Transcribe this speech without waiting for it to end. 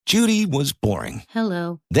Judy was boring.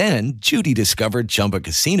 Hello. Then Judy discovered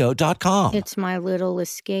ChumbaCasino.com. It's my little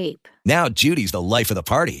escape. Now Judy's the life of the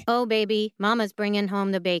party. Oh, baby, mama's bringing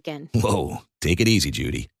home the bacon. Whoa, take it easy,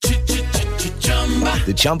 Judy.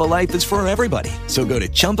 The Chumba life is for everybody. So go to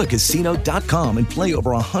ChumbaCasino.com and play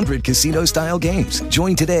over 100 casino-style games.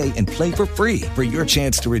 Join today and play for free for your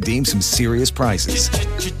chance to redeem some serious prizes.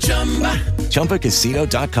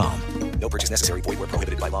 ChumbaCasino.com. No purchase necessary. Void where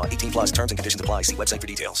prohibited by law. 18 plus terms and conditions apply. See website for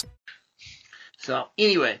details. So,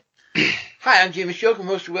 anyway. Hi, I'm James Shokum,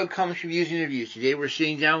 host of Web Comics Reviews and Interviews. Today we're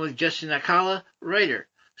sitting down with Justin Alcala, writer.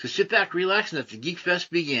 So sit back, relax, and let the Geek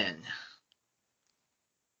Fest begin.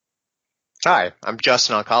 Hi, I'm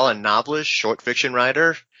Justin Alcala, novelist, short fiction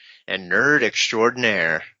writer, and nerd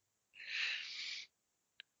extraordinaire.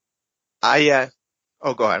 Go ahead,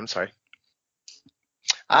 I'm sorry.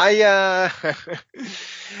 I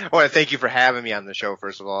want to thank you for having me on the show,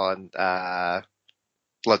 first of all, and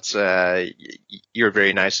you're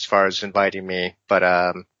very nice as far as inviting me, but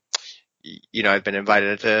I've been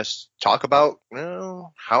invited to talk about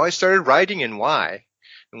how I started writing and why,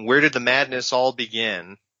 and where did the madness all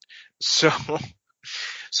begin. So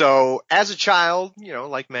as a child,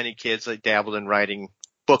 like many kids, I dabbled in writing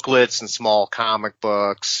booklets and small comic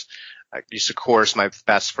books. I used to course my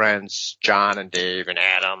best friends, John and Dave and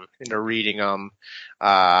Adam, into reading them.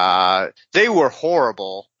 They were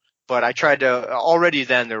horrible, but I tried to, already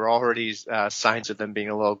then there were already signs of them being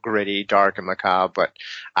a little gritty, dark, and macabre, but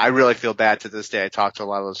I really feel bad to this day. I talked to a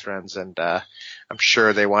lot of those friends, and I'm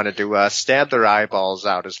sure they wanted to stab their eyeballs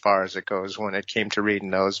out as far as it goes when it came to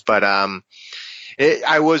reading those. But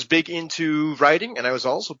I was big into writing, and I was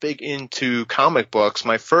also big into comic books.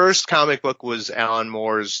 My first comic book was Alan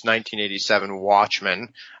Moore's 1987 Watchmen.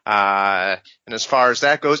 And as far as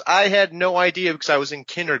that goes, I had no idea because I was in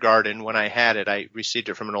kindergarten when I had it. I received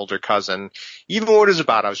it from an older cousin. Even what it was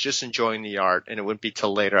about, I was just enjoying the art, and it wouldn't be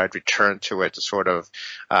till later I'd return to it to sort of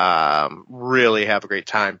really have a great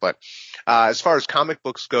time. But as far as comic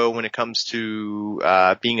books go, when it comes to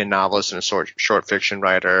being a novelist and a short fiction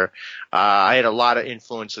writer, I had a lot of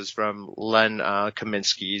influences from Len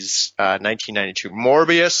Kaminsky's 1992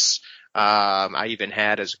 Morbius. I even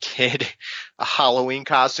had, as a kid, a Halloween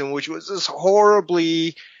costume, which was this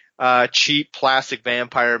horribly cheap plastic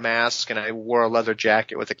vampire mask, and I wore a leather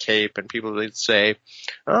jacket with a cape, and people would say,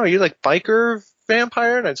 "Oh, you like biker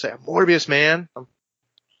vampire?" And I'd say, "I'm Morbius, man.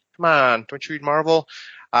 Come on, don't you read Marvel?"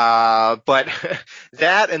 But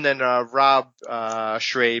that, and then Rob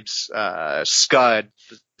Schraub's Scud,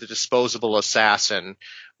 the disposable assassin,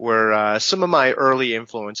 were some of my early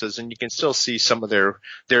influences, and you can still see some of their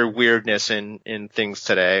weirdness in things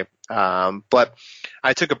today. But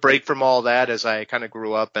I took a break from all that as I kind of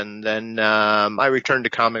grew up, and then I returned to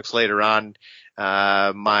comics later on.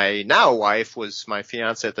 My now wife was my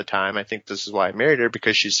fiance at the time. I think this is why I married her,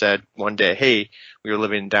 because she said one day, "Hey, we were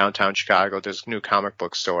living in downtown Chicago. There's a new comic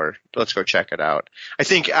book store. Let's go check it out." I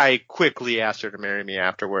think I quickly asked her to marry me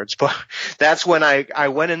afterwards, but that's when I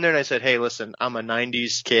went in there and I said, "Hey, listen, I'm a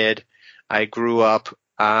 90s kid. I grew up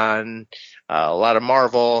on a lot of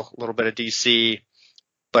Marvel, a little bit of DC.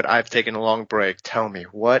 But I've taken a long break. Tell me,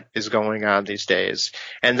 what is going on these days?"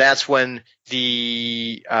 And that's when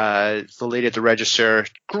the lady at the register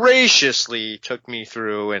graciously took me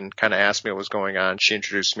through and kind of asked me what was going on. She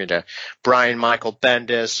introduced me to Brian Michael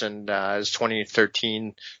Bendis and his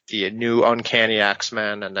 2013, the new Uncanny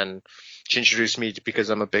X-Men, and then she introduced me, because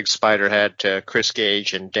I'm a big Spiderhead, to Chris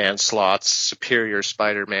Gage and Dan Slott's Superior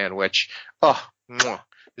Spider-Man, which,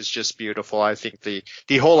 is just beautiful. I think the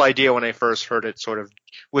whole idea when I first heard it sort of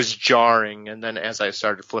was jarring, and then as I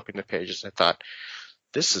started flipping the pages, I thought,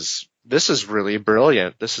 this is really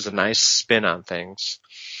brilliant. This is a nice spin on things.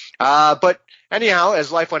 But anyhow, as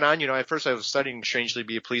life went on, at first I was studying strangely to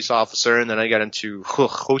be a police officer, and then I got into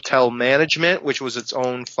hotel management, which was its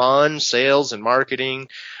own fun, sales and marketing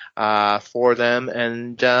for them.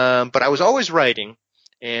 And but I was always writing,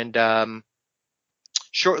 and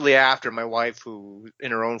shortly after, my wife, who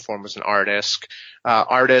in her own form was an artist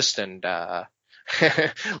and a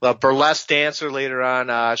burlesque dancer later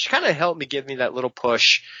on, she kind of helped me, give me that little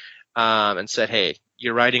push, and said, "Hey,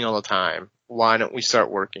 you're writing all the time. Why don't we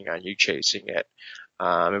start working on you chasing it?"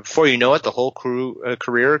 And before you know it, the whole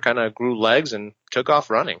career kind of grew legs and took off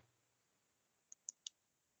running.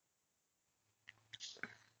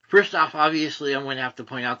 First off, obviously, I'm going to have to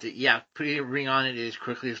point out that, putting a ring on it as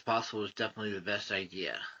quickly as possible is definitely the best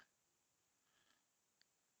idea.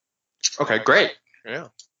 Okay, great. Yeah.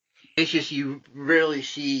 It's just you rarely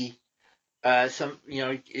see some,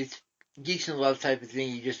 it's geeks in love type of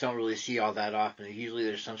thing. You just don't really see all that often. Usually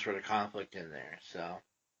there's some sort of conflict in there. So.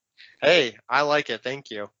 Hey, I like it.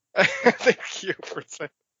 Thank you. Thank you for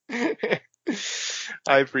saying.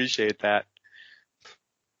 I appreciate that.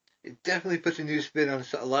 It definitely puts a new spin on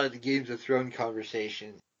a lot of the Games of Thrones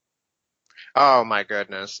conversation. Oh my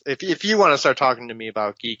goodness. If you want to start talking to me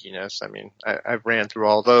about geekiness, I mean, I've ran through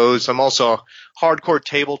all those. I'm also a hardcore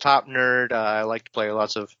tabletop nerd. I like to play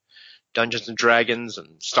lots of Dungeons and Dragons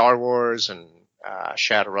and Star Wars and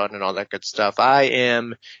Shadowrun and all that good stuff. I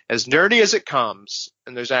am as nerdy as it comes.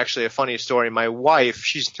 And there's actually a funny story. My wife,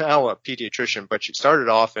 she's now a pediatrician, but she started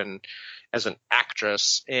off as an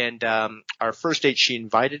actress. And our first date, she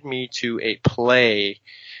invited me to a play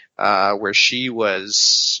where she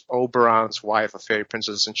was Oberon's wife, a fairy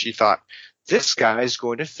princess, and she thought, this guy's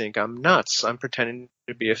going to think I'm nuts. I'm pretending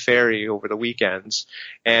to be a fairy over the weekends.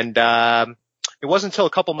 And it wasn't until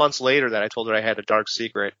a couple months later that I told her I had a dark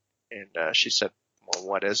secret. And she said, well,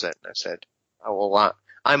 what is it? And I said, oh, well,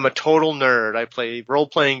 I'm a total nerd. I play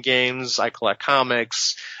role-playing games. I collect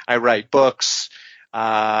comics. I write books.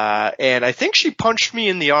 And I think she punched me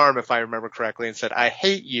in the arm, if I remember correctly, and said, I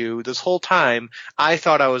hate you. This whole time, I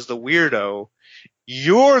thought I was the weirdo.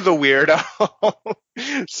 You're the weirdo.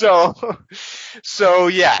 So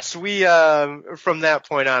yes, we, from that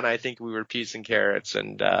point on, I think we were peas and carrots,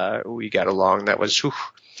 and we got along. That was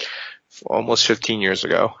almost 15 years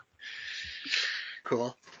ago.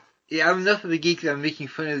 Cool. Yeah, I'm enough of a geek that I'm making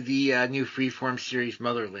fun of the new Freeform series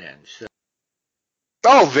Motherland. So.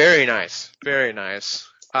 Oh, very nice. Very nice.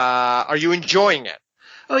 Are you enjoying it?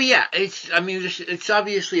 Oh yeah, it's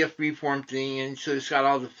obviously a freeform thing, and so it's got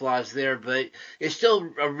all the flaws there, but it's still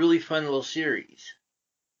a really fun little series.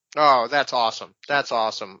 Oh, that's awesome. That's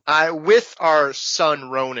awesome. With our son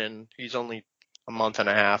Ronan, he's only a month and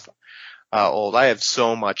a half old. I have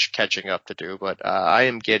so much catching up to do, but I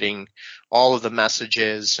am getting all of the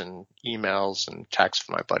messages and emails and texts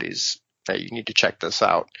from my buddies that you need to check this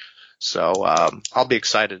out. So I'll be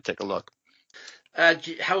excited to take a look.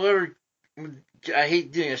 However, I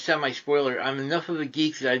hate doing a semi-spoiler. I'm enough of a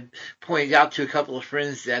geek that I pointed out to a couple of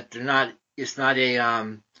friends that they're not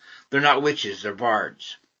witches, they're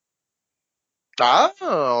bards.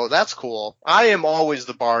 Oh, that's cool. I am always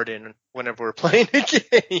the bard whenever we're playing a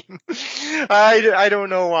game. I don't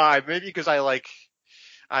know why. Maybe because I like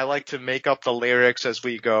to make up the lyrics as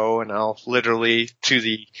we go, and I'll literally, to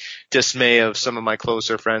the dismay of some of my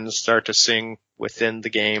closer friends, start to sing within the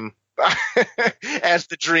game. As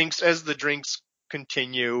the drinks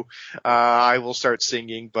continue, I will start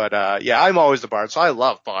singing. But yeah, I'm always the bard, so I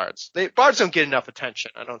love bards. Bards don't get enough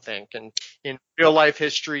attention, I don't think, in real life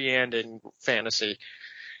history and in fantasy.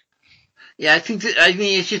 Yeah, I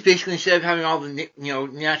mean it's just basically, instead of having all the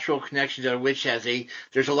natural connections that a witch has,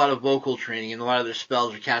 there's a lot of vocal training, and a lot of their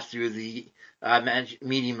spells are cast through the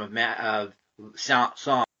medium of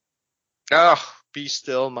song. Oh, be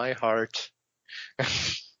still my heart.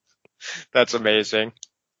 That's amazing.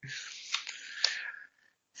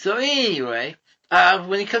 So anyway,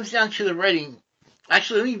 when it comes down to the writing,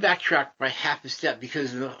 actually, let me backtrack by half a step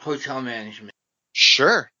because of the hotel management.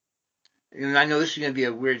 Sure. And I know this is going to be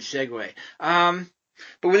a weird segue. But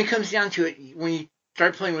when it comes down to it, when you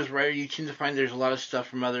start playing with writer, you tend to find there's a lot of stuff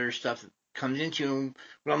from other stuff that comes into. And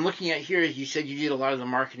what I'm looking at here is you said you did a lot of the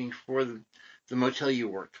marketing for the motel you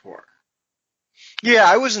worked for. Yeah,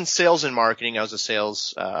 I was in sales and marketing. I was a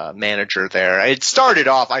sales manager there. I started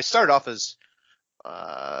off as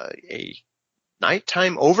a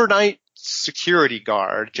overnight security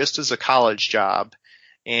guard, just as a college job,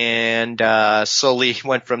 and slowly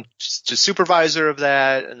went to supervisor of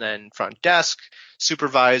that, and then front desk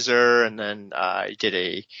supervisor, and then I did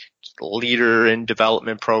a leader in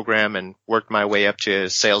development program and worked my way up to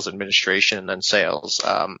sales administration and then sales.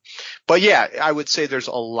 But yeah, I would say there's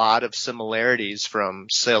a lot of similarities from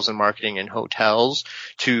sales and marketing in hotels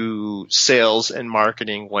to sales and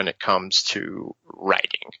marketing when it comes to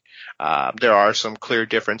writing. There are some clear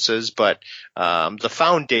differences, but the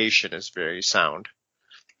foundation is very sound.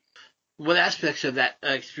 What aspects of that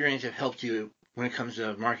experience have helped you when it comes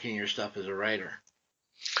to marketing your stuff as a writer?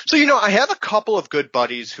 So, I have a couple of good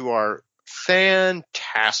buddies who are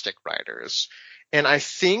fantastic writers. And I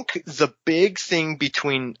think the big thing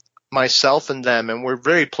between myself and them, and we're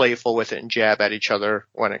very playful with it and jab at each other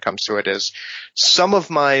when it comes to it, is some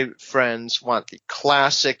of my friends want the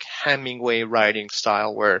classic Hemingway writing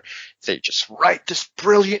style where they just write this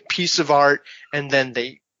brilliant piece of art and then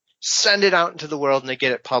they send it out into the world and they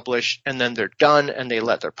get it published, and then they're done and they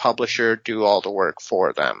let their publisher do all the work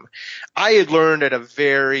for them. I had learned at a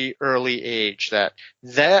very early age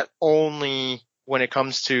that only, when it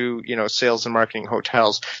comes to, sales and marketing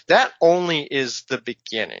hotels, that only is the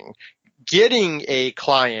beginning. getting a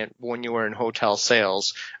client when you were in hotel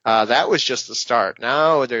sales, that was just the start.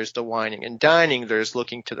 Now there's the whining and dining. There's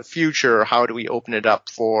looking to the future. How do we open it up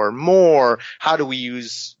for more? How do we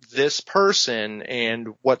use this person and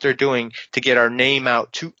what they're doing to get our name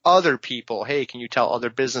out to other people? Hey, can you tell other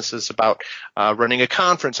businesses about running a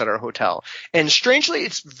conference at our hotel? And strangely,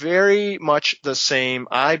 it's very much the same.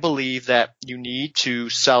 I believe that you need to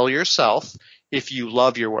sell yourself if you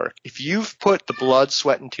love your work. If you've put the blood,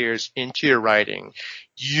 sweat, and tears into your writing,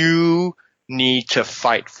 you need to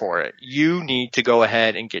fight for it. You need to go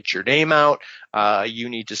ahead and get your name out. You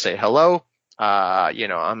need to say hello.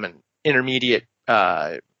 I'm an intermediate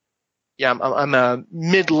I'm a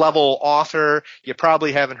mid-level author. You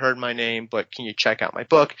probably haven't heard my name, but can you check out my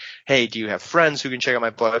book? Hey, do you have friends who can check out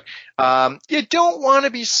my book? You don't want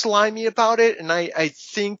to be slimy about it, and I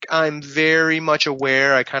think I'm very much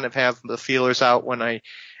aware. I kind of have the feelers out when I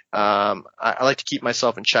like to keep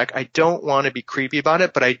myself in check. I don't want to be creepy about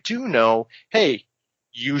it, but I do know, hey,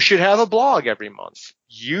 you should have a blog every month.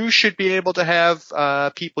 You should be able to have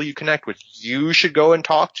people you connect with. You should go and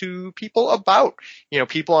talk to people about,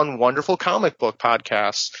 people on wonderful comic book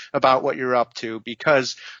podcasts about what you're up to,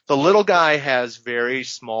 because the little guy has very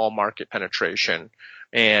small market penetration.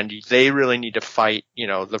 And they really need to fight,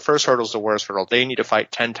 the first hurdle is the worst hurdle. They need to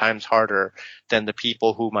fight 10 times harder than the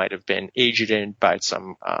people who might have been agented by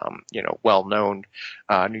some, well-known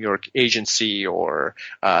New York agency, or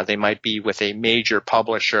they might be with a major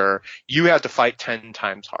publisher. You have to fight 10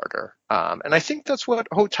 times harder. And I think that's what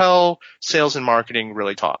hotel sales and marketing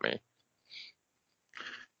really taught me.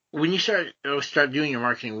 When you start doing your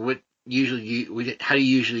marketing, how do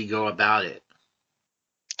you usually go about it?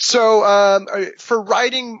 So for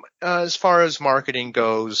writing, as far as marketing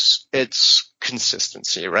goes, it's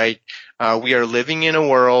consistency, right? We are living in a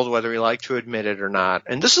world, whether we like to admit it or not.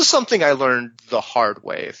 And this is something I learned the hard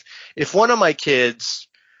way. If one of my kids,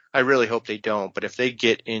 I really hope they don't, but if they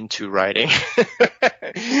get into writing,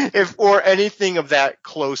 or anything of that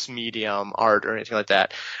close medium, art or anything like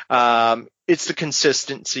that, it's the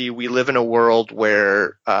consistency. We live in a world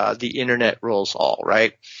where the internet rules all,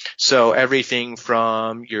 right? So everything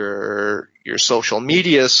from your social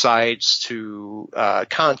media sites to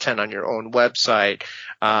content on your own website,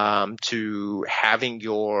 to having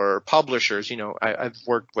your publishers. I've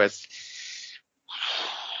worked with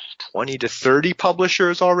 20 to 30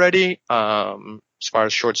 publishers already, as far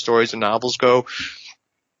as short stories and novels go.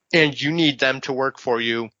 And you need them to work for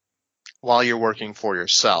you while you're working for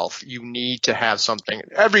yourself. You need to have something.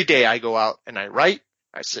 Every day I go out and I write.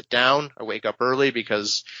 I sit down. I wake up early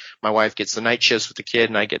because my wife gets the night shifts with the kid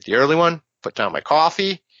and I get the early one. Put down my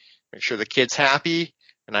coffee, make sure the kid's happy,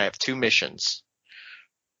 and I have 2 missions.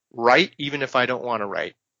 Write even if I don't want to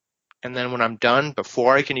write. And then when I'm done,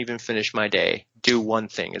 before I can even finish my day, do one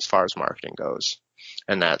thing as far as marketing goes.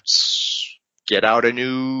 And that's get out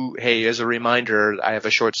hey, as a reminder, I have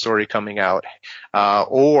a short story coming out,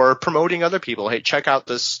 or promoting other people. Hey, check out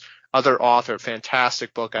this other author,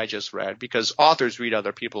 fantastic book I just read, because authors read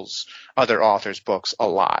other authors' books a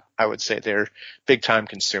lot. I would say they're big time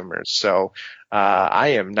consumers. So, I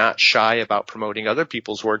am not shy about promoting other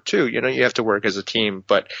people's work too. You have to work as a team,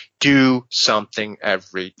 but do something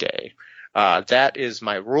every day. That is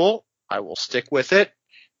my rule. I will stick with it.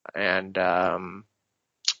 And,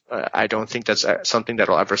 I don't think that's something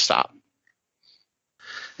that'll ever stop.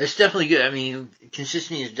 It's definitely good. I mean,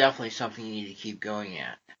 consistency is definitely something you need to keep going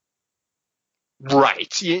at.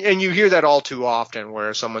 Right. And you hear that all too often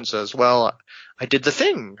where someone says, well, I did the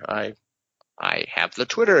thing. I have the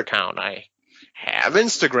Twitter account. I have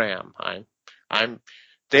Instagram.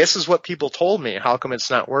 This is what people told me. How come it's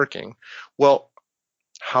not working? Well,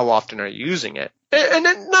 how often are you using it? And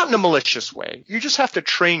not in a malicious way. You just have to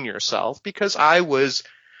train yourself, because I was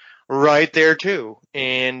right there too.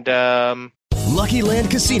 And, Lucky Land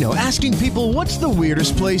Casino, asking people, what's the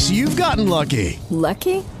weirdest place you've gotten lucky?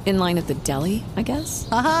 Lucky? In line at the deli, I guess?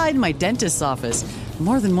 Aha, in my dentist's office.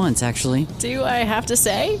 More than once, actually. Do I have to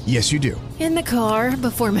say? Yes, you do. In the car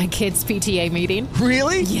before my kids' PTA meeting.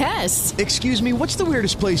 Really? Yes. Excuse me, what's the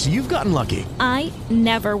weirdest place you've gotten lucky? I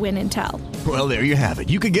never win and tell. Well, there you have it.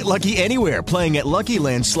 You can get lucky anywhere, playing at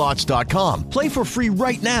LuckyLandSlots.com. Play for free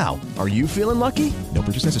right now. Are you feeling lucky? No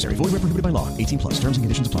purchase necessary. Void where prohibited by law. 18+. Terms and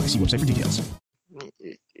conditions apply. See website for details.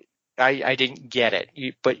 I didn't get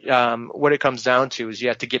it. But what it comes down to is you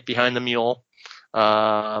have to get behind the mule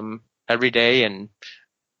every day and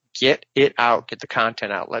get it out, get the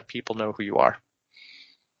content out, let people know who you are.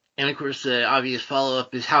 And of course, the obvious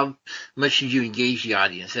follow-up is how much did you engage the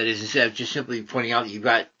audience? That is, instead of just simply pointing out that you've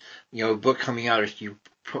got, a book coming out, or you're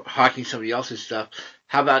hawking somebody else's stuff,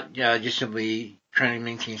 how about just simply trying to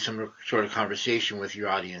maintain some sort of conversation with your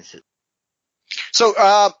audience? So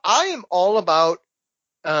I am all about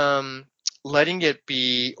letting it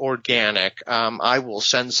be organic. I will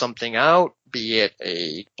send something out, be it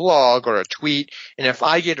a blog or a tweet, and if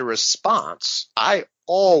I get a response, I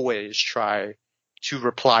always try to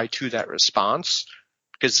reply to that response,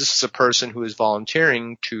 because this is a person who is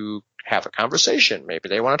volunteering to have a conversation. Maybe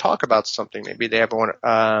they want to talk about something. Maybe they have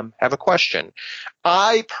a question.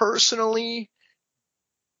 I personally,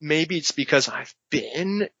 maybe it's because I've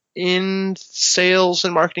been in sales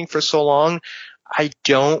and marketing for so long, I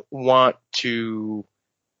don't want to.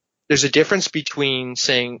 There's a difference between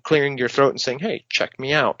clearing your throat and saying, hey, check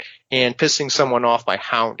me out, and pissing someone off by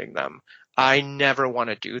hounding them. I never want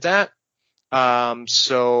to do that.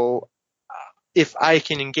 So if I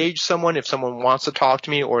can engage someone, if someone wants to talk to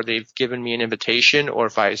me, or they've given me an invitation, or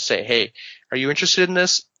if I say, hey, are you interested in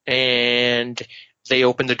this? And they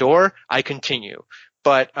open the door, I continue.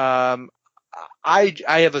 But I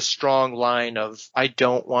have a strong line of, I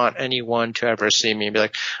don't want anyone to ever see me and be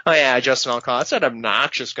like, oh yeah, Justin Alcala, that's that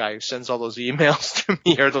obnoxious guy who sends all those emails to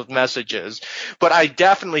me or those messages. But I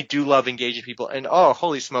definitely do love engaging people. And oh,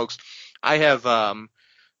 holy smokes, I have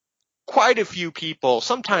quite a few people.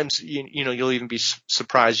 Sometimes, you know, you'll even be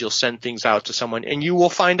surprised. You'll send things out to someone and you will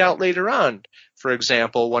find out later on. For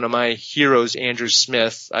example, one of my heroes, Andrew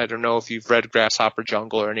Smith, I don't know if you've read Grasshopper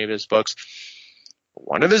Jungle or any of his books.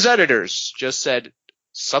 One of his editors just said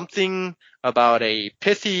something about a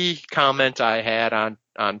pithy comment I had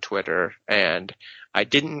on Twitter, and I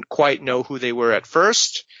didn't quite know who they were at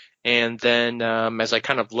first. And then as I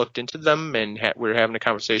kind of looked into them and we were having a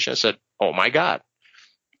conversation, I said, oh my God,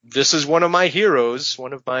 this is one of my heroes,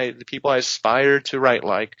 the people I aspire to write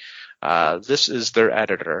like. This is their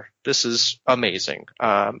editor. This is amazing.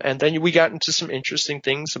 And then we got into some interesting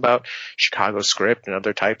things about Chicago script and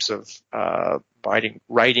other types of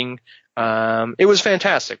writing. It was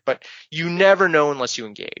fantastic, but you never know unless you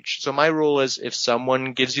engage. So my rule is, if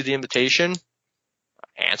someone gives you the invitation,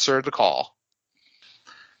 answer the call.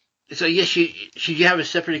 So yes, should you have a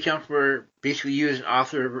separate account for basically you as an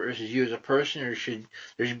author versus you as a person, or should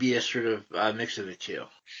there be a sort of mix of the two?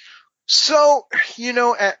 So, you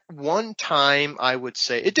know, at one time I would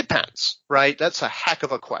say it depends, right? That's a heck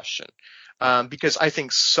of a question. Because I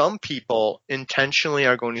think some people intentionally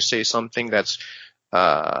are going to say something that's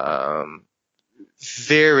very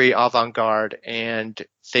avant-garde, and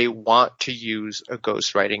they want to use a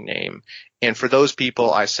ghostwriting name. And for those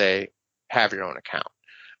people, I say, have your own account.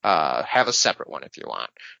 Have a separate one if you want.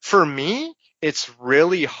 For me, it's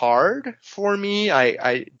really hard for me.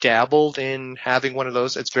 I dabbled in having one of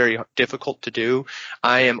those. It's very difficult to do.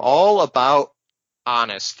 I am all about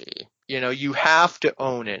honesty. You know, you have to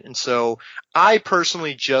own it. And so I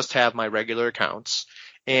personally just have my regular accounts,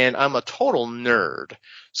 and I'm a total nerd.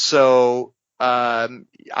 So I'm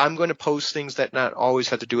going to post things that not always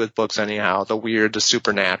have to do with books anyhow, the weird, the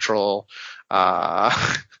supernatural,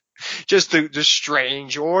 just the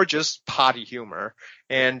strange, or just potty humor.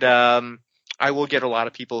 And I will get a lot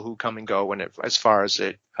of people who come and go as far as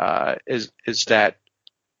it is that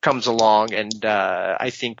comes along. And I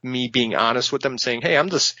think me being honest with them and saying, hey, I'm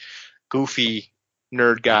this goofy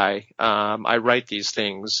nerd guy, I write these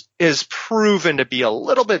things, is proven to be a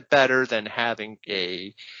little bit better than having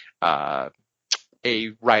a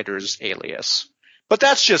writer's alias. But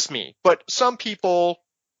that's just me. But some people,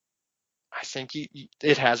 I think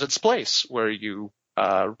it has its place where you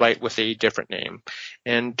write with a different name.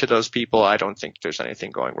 And to those people, I don't think there's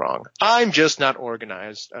anything going wrong. I'm just not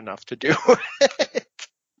organized enough to do it.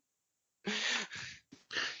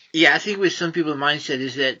 Yeah, I think with some people's mindset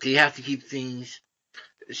is that they have to keep things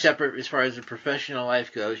separate as far as their professional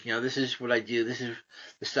life goes. You know, this is what I do. This is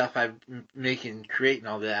the stuff I make and create and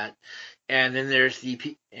all that. And then there's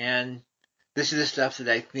this is the stuff that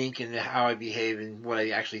I think and how I behave and what I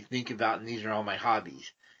actually think about, and these are all my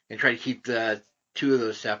hobbies. And try to keep the two of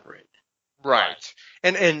those separate. Right.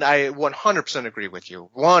 And I 100% agree with you.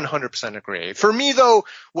 100% agree. For me, though,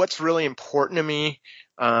 what's really important to me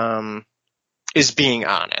is being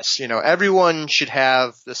honest. You know, everyone should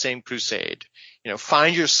have the same crusade. You know,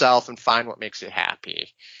 find yourself and find what makes you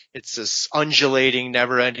happy. It's this undulating,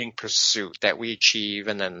 never-ending pursuit that we achieve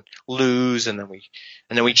and then lose, and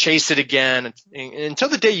then we chase it again until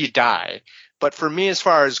the day you die. But for me, as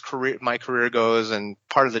far as my career goes, and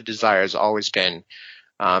part of the desire has always been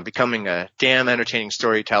becoming a damn entertaining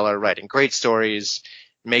storyteller, writing great stories,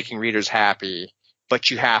 making readers happy. But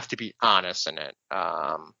you have to be honest in it.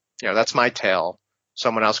 You know, that's my tale.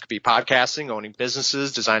 Someone else could be podcasting, owning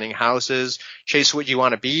businesses, designing houses, chase what you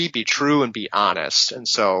want to be true, and be honest. And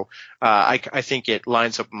so I think it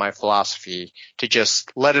lines up with my philosophy to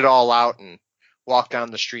just let it all out and walk down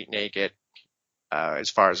the street naked as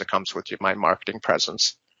far as it comes with my marketing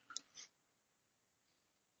presence.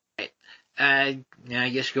 Now I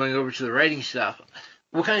guess going over to the writing stuff,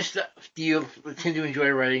 what kind of stuff do you tend to enjoy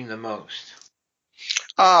writing the most?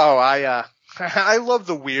 Oh, I love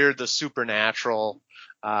the weird, the supernatural.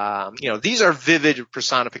 These are vivid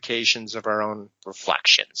personifications of our own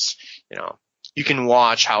reflections. You can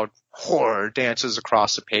watch how horror dances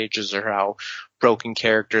across the pages, or how broken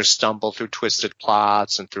characters stumble through twisted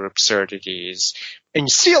plots and through absurdities, and you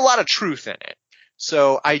see a lot of truth in it.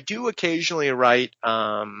 So I do occasionally write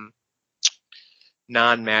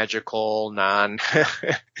non-magical,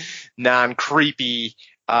 non-creepy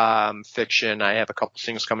fiction. I have a couple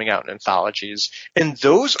things coming out in anthologies, and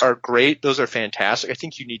those are great. Those are fantastic. I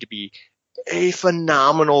think you need to be a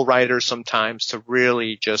phenomenal writer sometimes to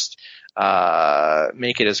really just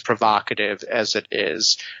make it as provocative as it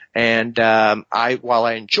is. And while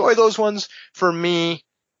I enjoy those ones, for me,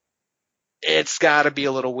 it's got to be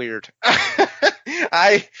a little weird.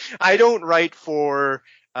 I don't write for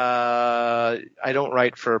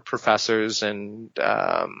professors and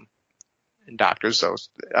doctors. Those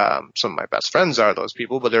some of my best friends are those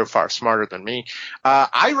people, but they're far smarter than me.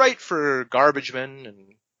 I write for garbage men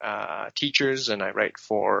and teachers, and I write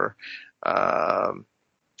for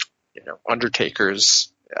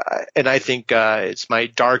undertakers. And I think it's my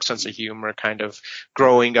dark sense of humor, kind of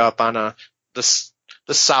growing up on the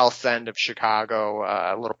south end of Chicago,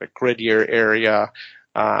 a little bit grittier area,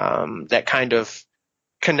 that kind of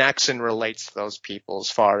connects and relates to those people as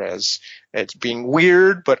far as it's being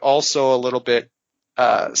weird, but also a little bit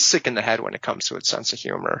sick in the head when it comes to its sense of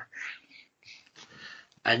humor.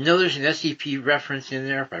 I know there's an SCP reference in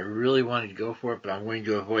there if I really wanted to go for it, but I'm going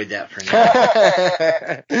to avoid that for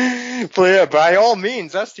now. But yeah, by all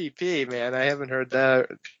means, SCP, man. I haven't heard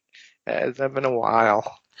that. It's been a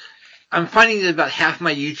while. I'm finding that about half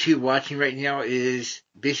my YouTube watching right now is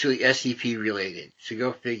basically SCP related, so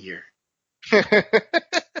go figure.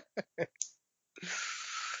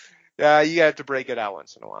 Yeah, you have to break it out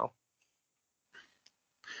once in a while.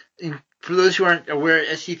 And for those who aren't aware,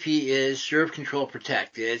 SCP is Serve, Control,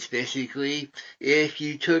 Protect. It's basically if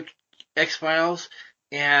you took X-Files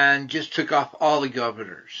and just took off all the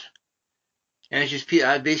governors. And it's just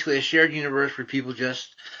basically a shared universe where people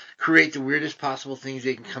just create the weirdest possible things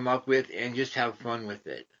they can come up with and just have fun with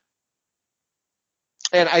it.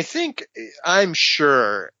 And I'm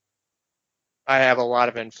sure I have a lot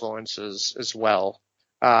of influences as well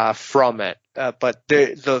from it. But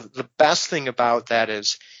the best thing about that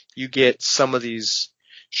is you get some of these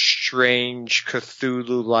strange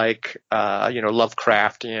Cthulhu-like,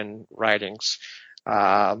 Lovecraftian writings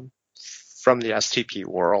from the STP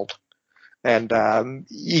world. And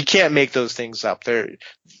you can't make those things up.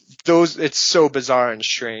 It's so bizarre and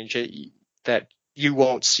strange that you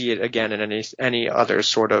won't see it again in any other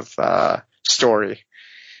sort of story.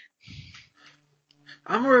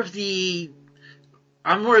 I'm more of the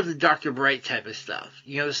Dr. Bright type of stuff.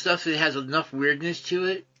 The stuff that has enough weirdness to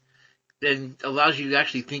it that allows you to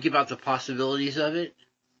actually think about the possibilities of it.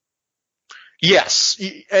 Yes,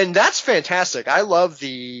 and that's fantastic. I love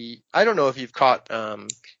I don't know if you've caught,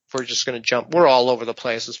 if we're just going to jump, we're all over the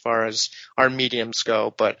place as far as our mediums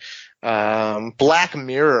go, but Black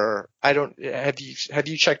Mirror, have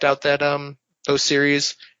you checked out that those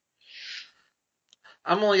series?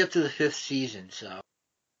 I'm only up to the 5th season, so.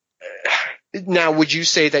 Now, would you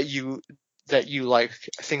say that you like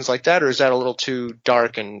things like that, or is that a little too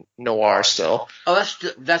dark and noir still? Oh,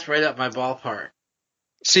 that's right up my ballpark.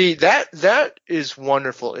 See, that is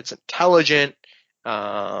wonderful. It's intelligent.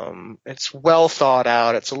 It's well thought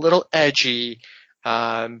out. It's a little edgy,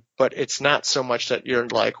 but it's not so much that you're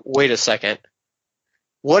like, wait a second,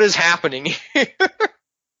 what is happening here?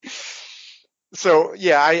 So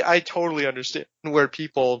yeah, I totally understand where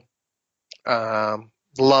people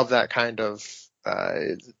love that kind of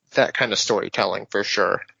storytelling for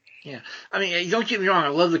sure. Yeah, I mean, don't get me wrong. I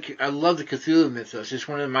love the Cthulhu mythos. It's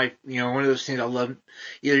one of my, one of those things I love,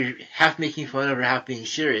 either half making fun of or half being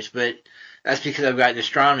serious. But that's because I've got an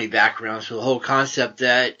astronomy background. So the whole concept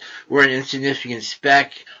that we're an insignificant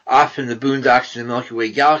speck off in the boondocks of the Milky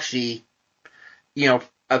Way galaxy,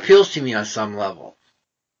 appeals to me on some level.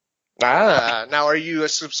 Now are you a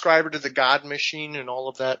subscriber to the God Machine and all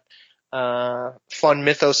of that fun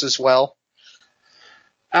mythos as well?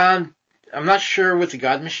 I'm not sure what the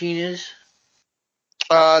God Machine is.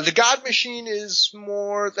 The God Machine is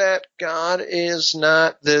more that God is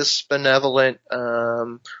not this benevolent,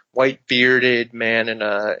 white-bearded man in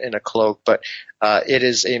a cloak, but it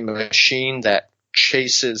is a machine that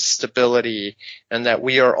chases stability, and that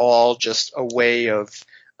we are all just a way of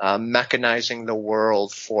mechanizing the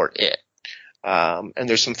world for it. And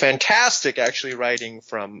there's some fantastic, actually, writing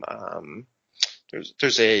from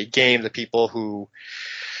there's a game, the people who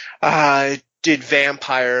did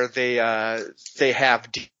Vampire, they have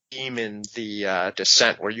Demon, the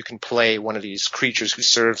Descent, where you can play one of these creatures who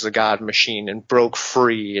serves the God Machine and broke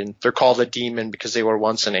free, and they're called a demon because they were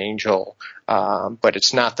once an angel. But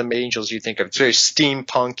it's not the angels you think of. It's very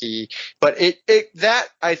steampunky, but that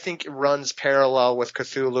I think runs parallel with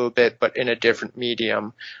Cthulhu a bit, but in a different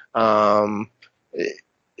medium.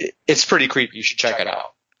 It's pretty creepy. You should check it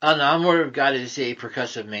out. I don't know. I'm more of God as a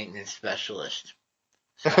percussive maintenance specialist.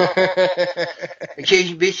 So,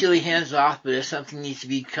 occasionally, basically hands off, but if something needs to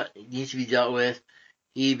be dealt with,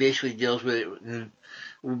 he basically deals with it,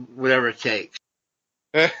 whatever it takes.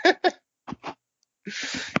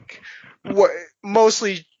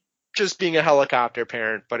 Mostly just being a helicopter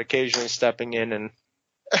parent, but occasionally stepping in and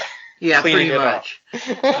cleaning pretty it much.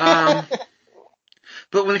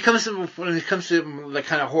 But when it comes to the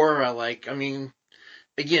kind of horror I like, I mean,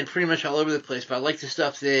 again, pretty much all over the place, but I like the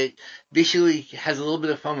stuff that basically has a little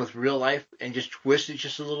bit of fun with real life and just twists it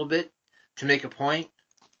just a little bit to make a point.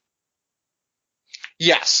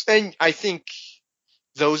 Yes, and I think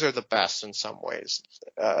those are the best in some ways,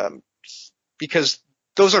 because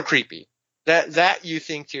those are creepy. That you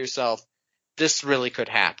think to yourself, this really could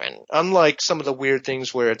happen. Unlike some of the weird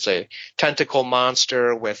things where it's a tentacle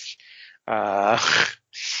monster with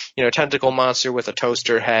tentacle monster with a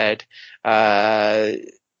toaster head.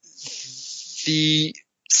 The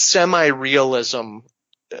semi-realism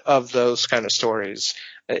of those kind of stories,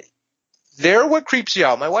 they're what creeps you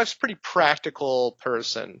out. My wife's a pretty practical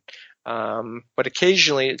person, but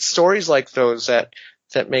occasionally it's stories like those that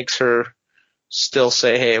makes her still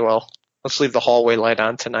say, hey, well, let's leave the hallway light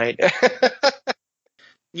on tonight.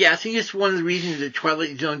 Yeah, I think it's one of the reasons that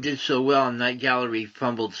Twilight Zone did so well and Night Gallery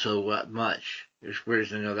fumbled so much. As weird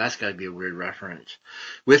as I know, that's got to be a weird reference.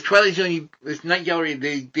 With Twilight Zone, with Night Gallery,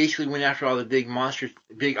 they basically went after all the big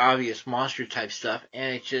obvious monster type stuff,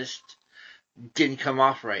 and it just didn't come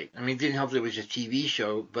off right. I mean, it didn't help that it was a TV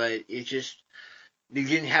show, but they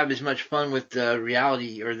didn't have as much fun with the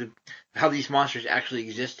reality or how these monsters actually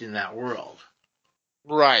exist in that world.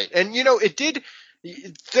 Right, and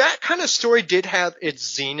that kind of story did have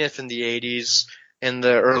its zenith in the 80s and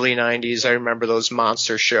the early 90s. I remember those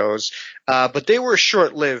monster shows. But they were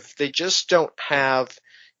short-lived. They just don't have,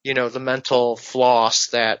 the mental floss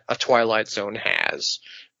that a Twilight Zone has.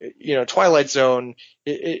 Twilight Zone,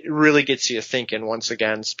 it really gets you thinking once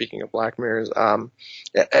again, speaking of Black Mirrors.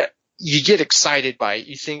 You get excited by it.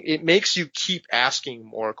 You think it makes you keep asking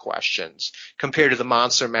more questions compared to the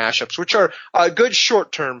monster mashups, which are a good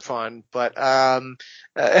short-term fun, but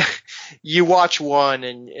you watch one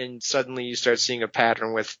and suddenly you start seeing a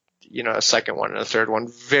pattern with a second one and a third one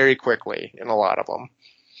very quickly in a lot of them.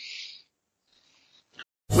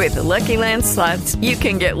 With the Lucky Land Slots, you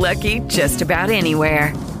can get lucky just about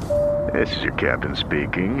anywhere. This is your captain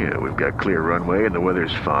speaking. We've got clear runway and the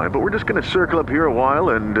weather's fine, but we're just going to circle up here a while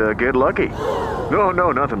and get lucky.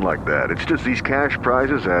 No, nothing like that. It's just these cash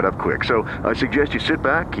prizes add up quick. So I suggest you sit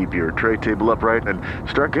back, keep your tray table upright, and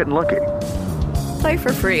start getting lucky. Play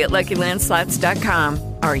for free at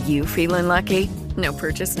LuckyLandSlots.com. Are you feeling lucky? No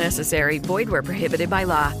purchase necessary. Void where prohibited by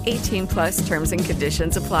law. 18+ terms and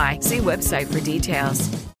conditions apply. See website for details.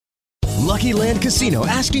 Lucky Land Casino,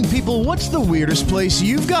 asking people, what's the weirdest place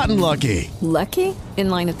you've gotten lucky? Lucky? In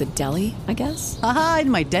line at the deli, I guess? Aha,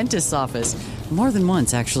 in my dentist's office. More than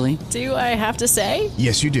once, actually. Do I have to say?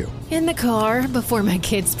 Yes, you do. In the car before my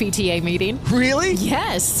kids' PTA meeting. Really?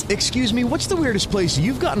 Yes. Excuse me, what's the weirdest place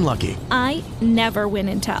you've gotten lucky? I never win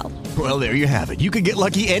and tell. Well, there you have it. You can get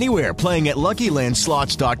lucky anywhere, playing at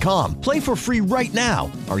LuckyLandSlots.com. Play for free right now.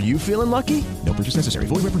 Are you feeling lucky? No purchase necessary.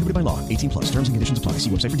 Void where prohibited by law. 18+. Terms and conditions apply. See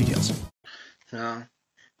website for details. So, of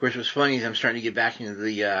course, what's funny is I'm starting to get back into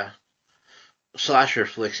the slasher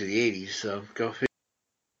flicks of the 80s, so go figure.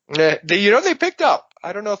 They picked up.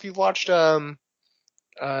 I don't know if you've watched, shoot.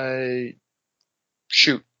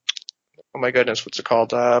 Oh my goodness, what's it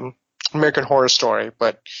called? American Horror Story,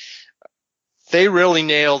 but they really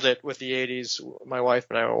nailed it with the 80s. My wife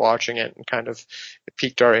and I were watching it and kind of it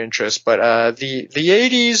piqued our interest. But the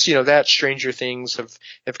 80s, that Stranger Things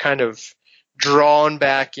have kind of drawn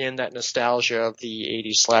back in that nostalgia of the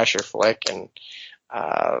 80s slasher flick, and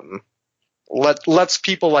lets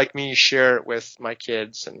people like me share it with my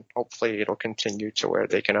kids, and hopefully it'll continue to where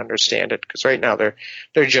they can understand it. Because right now they're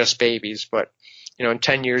just babies, but in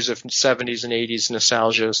 10 years of 70s and 80s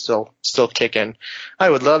nostalgia is still kicking, I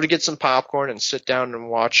would love to get some popcorn and sit down and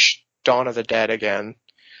watch Dawn of the Dead again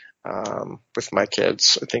with my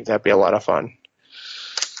kids. I think that'd be a lot of fun.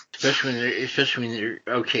 Especially when they're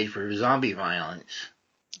okay for zombie violence.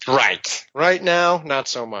 Right. Right now, not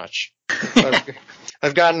so much.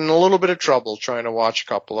 I've gotten in a little bit of trouble trying to watch a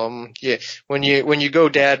couple of them. Yeah, when you go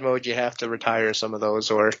dad mode, you have to retire some of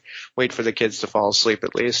those or wait for the kids to fall asleep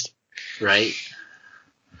at least. Right.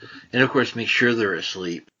 And of course, make sure they're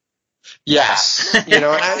asleep. Yes.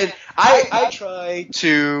 I try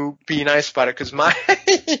to be nice about it because my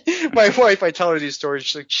wife, I tell her these stories,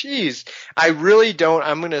 she's like, geez, I really don't,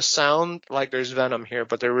 I'm going to sound like there's venom here,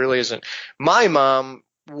 but there really isn't. My mom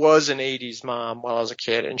was an 80s mom while I was a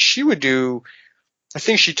kid, and she would do, I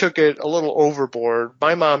think she took it a little overboard.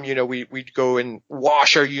 My mom, we'd go and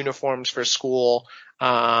wash our uniforms for school,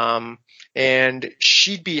 and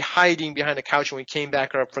she'd be hiding behind the couch when we came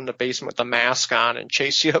back up from the basement with the mask on and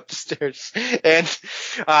chase you up the stairs. And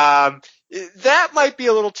that might be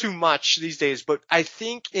a little too much these days, but I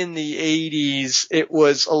think in the 80s it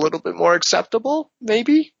was a little bit more acceptable,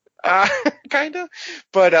 maybe, kind of.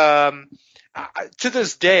 But to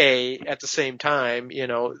this day, at the same time,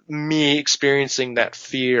 me experiencing that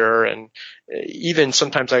fear, and even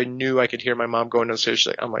sometimes I knew I could hear my mom going downstairs.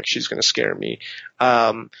 I'm like, she's going to scare me.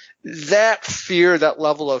 That fear, that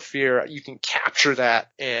level of fear, you can capture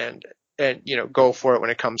that and go for it when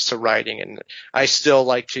it comes to writing. And I still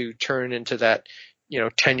like to turn into that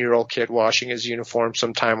 10-year-old kid washing his uniform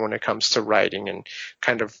sometime when it comes to writing, and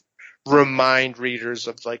kind of remind readers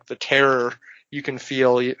of like the terror you can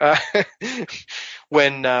feel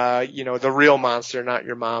when the real monster, not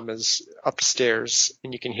your mom, is upstairs,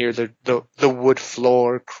 and you can hear the wood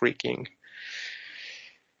floor creaking.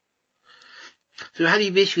 So how do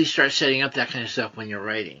you basically start setting up that kind of stuff when you're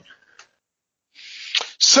writing?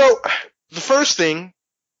 So the first thing,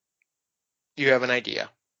 you have an idea.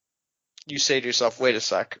 You say to yourself, wait a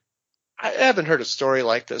sec, I haven't heard a story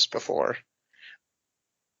like this before.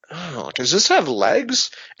 Oh, does this have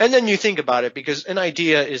legs? And then you think about it, because an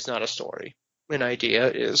idea is not a story. An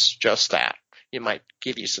idea is just that. It might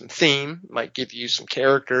give you some theme, might give you some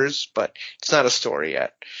characters, but it's not a story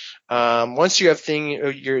yet. Once you have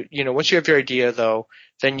once you have your idea, though,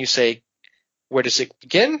 then you say, where does it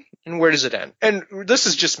begin and where does it end? And this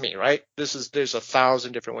is just me, right? There's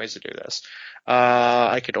 1,000 different ways to do this.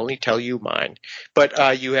 I could only tell you mine.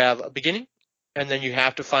 But you have a beginning, and then you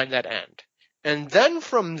have to find that end. And then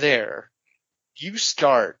from there, you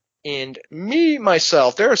start. And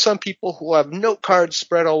myself, there are some people who have note cards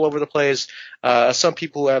spread all over the place. Some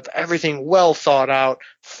people who have everything well thought out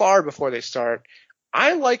far before they start.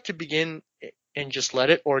 I like to begin and just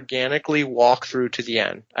let it organically walk through to the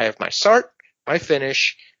end. I have my start, my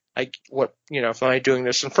finish. If I'm doing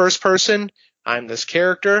this in first person, I'm this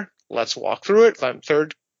character. Let's walk through it. If I'm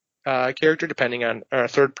third character,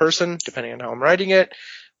 third person, depending on how I'm writing it,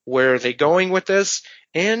 where are they going with this?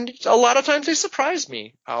 And a lot of times they surprise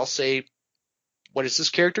me. I'll say, what is this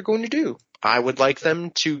character going to do? I would like them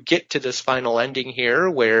to get to this final ending here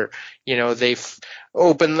where, they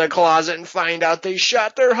open the closet and find out they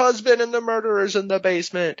shot their husband and the murderer's in the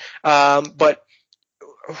basement. But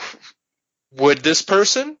would this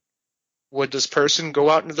person go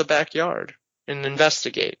out into the backyard and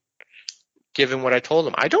investigate, given what I told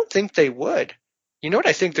them? I don't think they would. You know what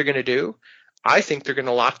I think they're going to do? I think they're going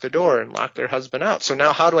to lock the door and lock their husband out. So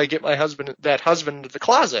now how do I get that husband into the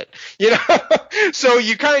closet? So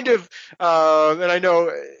you kind of, and I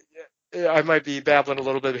know I might be babbling a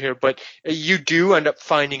little bit here, but you do end up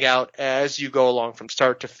finding out as you go along from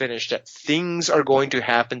start to finish that things are going to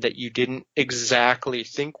happen that you didn't exactly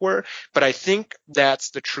think were. But I think that's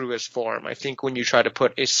the truest form. I think when you try to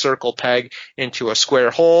put a circle peg into a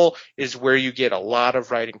square hole is where you get a lot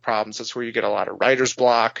of writing problems. That's where you get a lot of writer's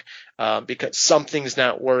block, because something's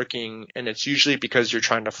not working, and it's usually because you're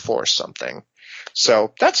trying to force something.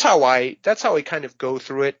 So that's how I kind of go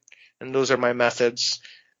through it, and those are my methods.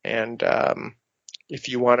 And if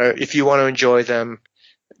you want to enjoy them,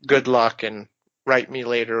 good luck, and write me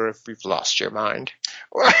later if you've lost your mind.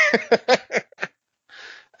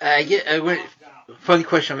 Funny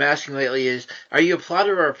question I'm asking lately is, are you a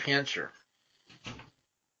plotter or a pantser?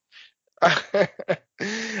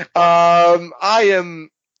 I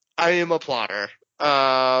am a plotter.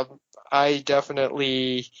 I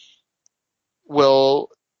definitely will.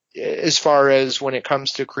 As far as when it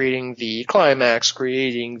comes to creating the climax,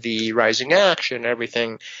 creating the rising action,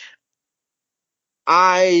 everything,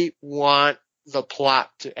 I want the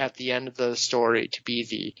plot at the end of the story to be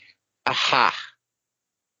the aha.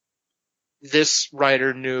 This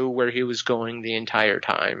writer knew where he was going the entire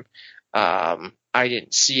time. I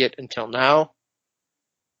didn't see it until now.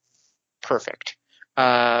 Perfect.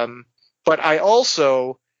 But I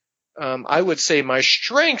also, I would say my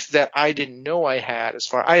strength that I didn't know I had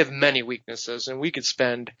I have many weaknesses, and we could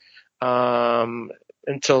spend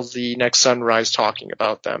until the next sunrise talking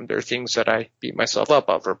about them. There are things that I beat myself up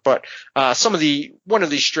over. But one of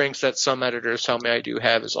the strengths that some editors tell me I do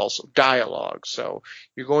have is also dialogue. So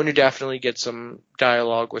you're going to definitely get some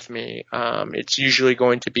dialogue with me. It's usually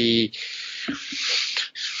going to be,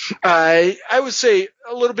 I would say,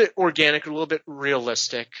 a little bit organic, a little bit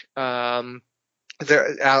realistic.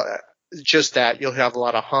 Just that you'll have a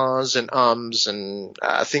lot of huhs and ums and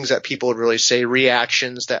things that people would really say,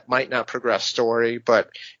 reactions that might not progress story, but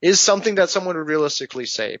is something that someone would realistically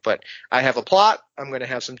say. But I have a plot. I'm going to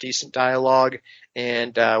have some decent dialogue,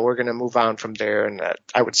 and we're going to move on from there. And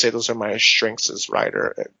I would say those are my strengths as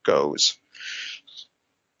writer goes.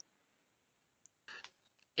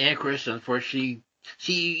 And of course, unfortunately,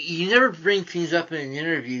 you never bring things up in an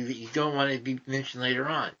interview that you don't want to be mentioned later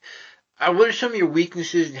on. What are some of your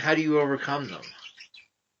weaknesses, and how do you overcome them?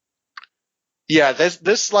 Yeah,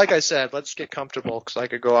 this, like I said, let's get comfortable because I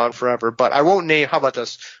could go on forever. But I won't name. How about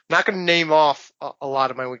this? I'm not going to name off a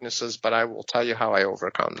lot of my weaknesses, but I will tell you how I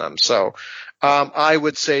overcome them. So, I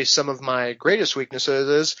would say some of my greatest weaknesses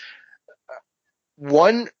is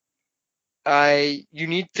one. You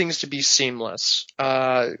need things to be seamless.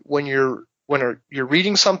 When you're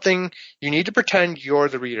reading something, you need to pretend you're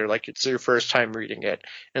the reader, like it's your first time reading it.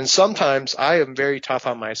 And sometimes I am very tough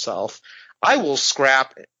on myself. I will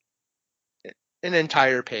scrap an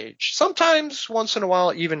entire page. Sometimes, once in a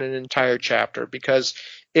while, even an entire chapter, because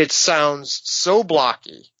it sounds so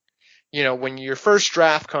blocky. You know, when your first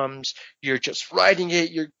draft comes, you're just writing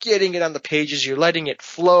it, you're getting it on the pages, you're letting it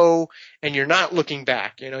flow, and you're not looking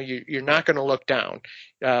back. You know, you're not going to look down.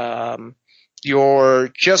 You're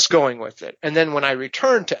just going with it. And then when I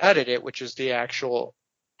return to edit it, which is the actual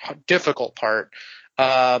difficult part,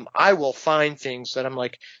 I will find things that I'm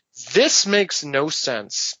like, this makes no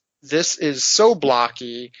sense. This is so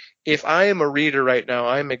blocky. If I am a reader right now,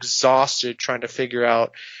 I'm exhausted trying to figure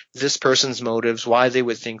out this person's motives, why they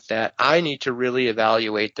would think that. I need to really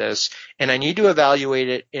evaluate this, and I need to evaluate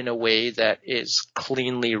it in a way that is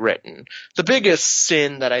cleanly written. The biggest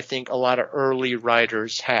sin that I think a lot of early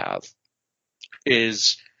writers have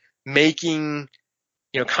is making,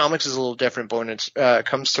 comics is a little different, but when it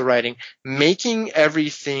comes to writing, making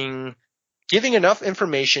everything, giving enough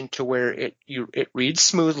information to where it reads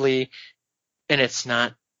smoothly and it's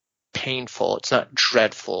not painful, it's not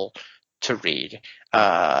dreadful to read.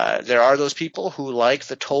 There are those people who like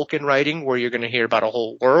the Tolkien writing where you're going to hear about a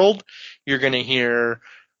whole world. You're going to hear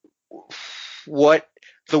what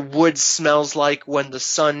the wood smells like when the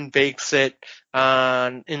sun bakes it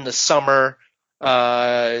in the summer.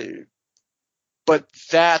 But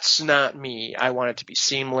that's not me. I want it to be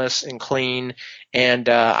seamless and clean. And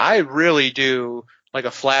I really do, like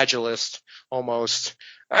a flagellist almost,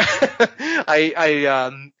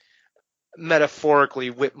 I metaphorically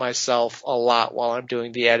whip myself a lot while I'm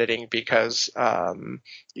doing the editing because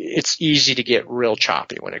it's easy to get real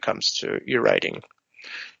choppy when it comes to your writing.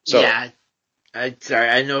 So, yeah,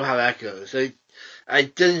 I know how that goes. It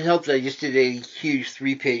doesn't help that I just did a huge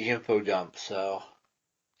 3-page info dump, so.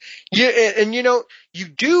 Yeah, and you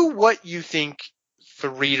do what you think the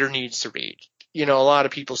reader needs to read. A lot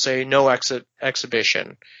of people say no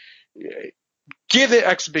exhibition. Give it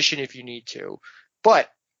exhibition if you need to, but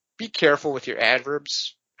be careful with your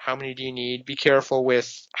adverbs. How many do you need? Be careful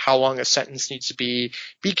with how long a sentence needs to be.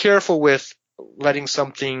 Be careful with letting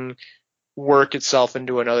something work itself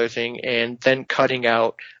into another thing and then cutting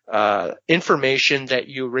out information that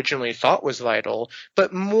you originally thought was vital,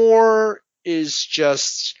 but more is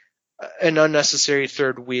just an unnecessary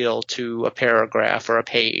third wheel to a paragraph or a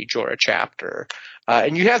page or a chapter.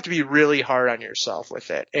 And you have to be really hard on yourself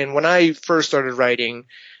with it. And when I first started writing,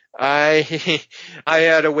 I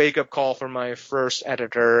had a wake-up call from my first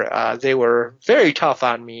editor. They were very tough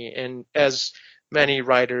on me, and as many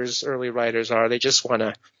writers, early writers are, they just want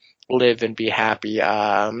to live and be happy.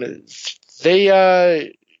 They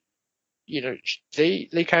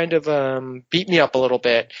kind of beat me up a little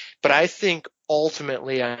bit, but I think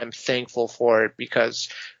ultimately I'm thankful for it because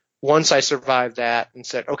once I survived that and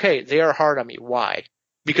said, okay, they are hard on me. Why?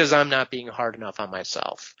 Because I'm not being hard enough on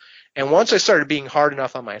myself. And once I started being hard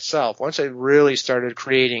enough on myself, once I really started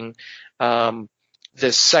creating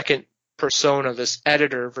this second persona, this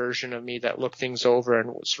editor version of me that looked things over and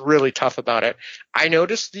was really tough about it. I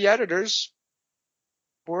noticed the editors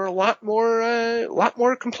were a lot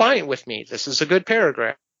more compliant with me. This is a good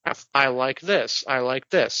paragraph. I like this. I like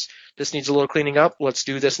this. This needs a little cleaning up. Let's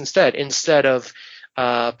do this instead of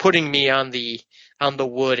putting me on the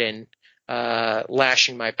wood and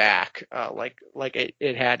lashing my back like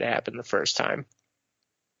it had to happen the first time.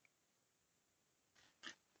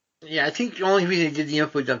 Yeah, I think the only reason they did the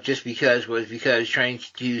input dump was because trying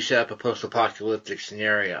to set up a post-apocalyptic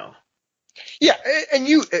scenario. Yeah, and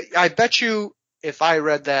I bet you if I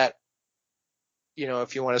read that,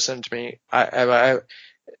 if you want to send it to me,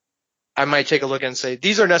 I might take a look and say,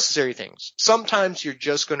 these are necessary things. Sometimes you're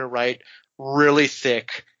just going to write really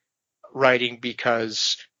thick writing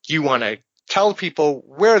because you want to tell people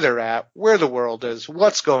where they're at, where the world is,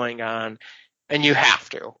 what's going on, and you have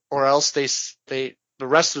to, or else the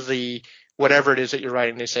rest of the whatever it is that you're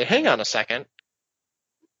writing, they say, hang on a second.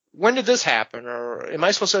 When did this happen? Or am I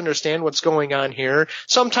supposed to understand what's going on here?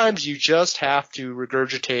 Sometimes you just have to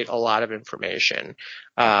regurgitate a lot of information.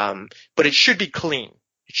 But it should be clean.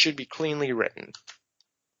 It should be cleanly written.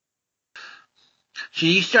 So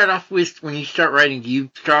you start off with, when you start writing, do you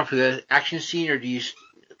start off with an action scene, or do you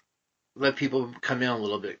let people come in a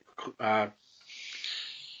little bit? I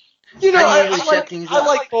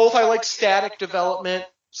like both. I like static development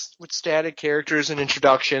with static characters and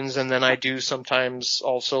introductions, and then I do sometimes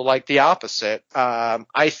also like the opposite.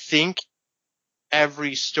 I think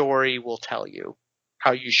every story will tell you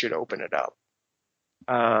how you should open it up.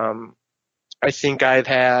 I think I've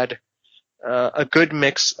had a good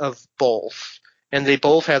mix of both, and they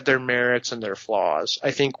both have their merits and their flaws.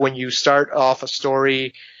 I think when you start off a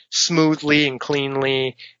story smoothly and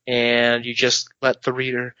cleanly, and you just let the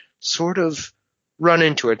reader sort of run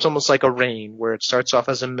into it. It's almost like a rain, where it starts off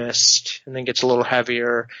as a mist and then gets a little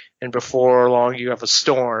heavier, and before long you have a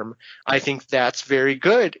storm. I think that's very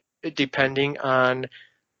good, depending on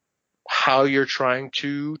how you're trying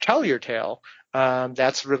to tell your tale.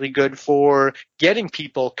 That's really good for getting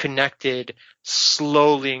people connected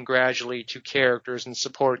slowly and gradually to characters and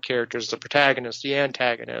support characters, the protagonist, the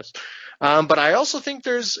antagonist. But I also think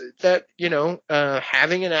there's that,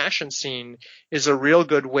 having an action scene is a real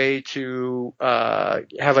good way to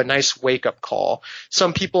have a nice wake-up call.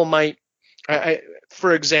 Some people might,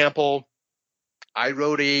 for example, I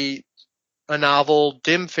wrote a novel,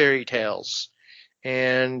 Dim Fairy Tales,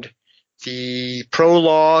 and the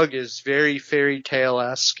prologue is very fairy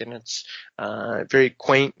tale-esque, and it's very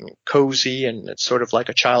quaint and cozy, and it's sort of like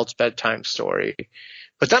a child's bedtime story.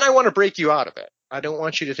 But then I want to break you out of it. I don't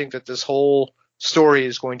want you to think that this whole story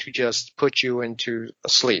is going to just put you into a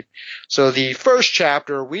sleep. So the first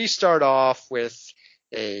chapter, we start off with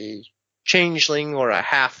a changeling or a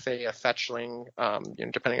half-fae, a fetchling,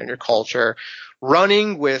 depending on your culture,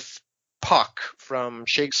 running with Puck from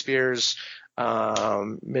Shakespeare's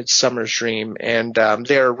Midsummer's Dream, and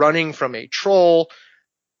they're running from a troll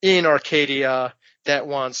in Arcadia that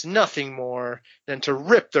wants nothing more than to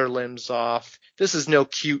rip their limbs off. This is no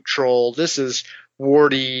cute troll. This is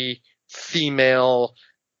warty, female,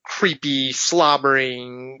 creepy,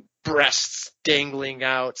 slobbering, breasts dangling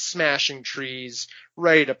out, smashing trees,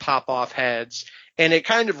 ready to pop off heads. And it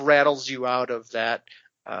kind of rattles you out of that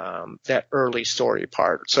early story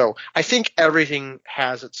part. So I think everything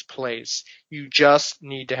has its place. You just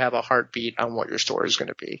need to have a heartbeat on what your story is going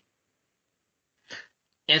to be.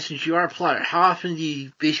 And since you are a plotter, how often do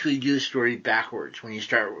you basically do the story backwards when you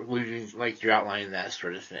start moving, like you're outlining that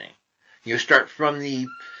sort of thing? You start from the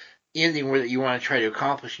ending where you want to try to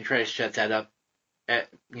accomplish and try to set that up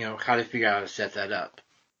how to figure out how to set that up.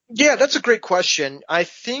 Yeah, that's a great question. I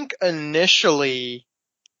think initially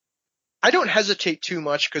I don't hesitate too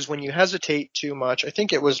much, because when you hesitate too much, I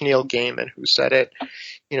think it was Neil Gaiman who said it.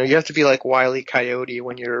 You have to be like Wile E. Coyote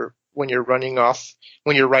when you're running off,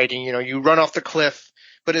 when you're writing. You run off the cliff,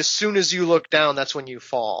 but as soon as you look down, that's when you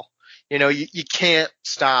fall. You can't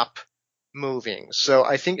stop moving. So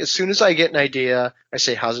I think as soon as I get an idea, I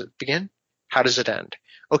say, how does it begin? How does it end?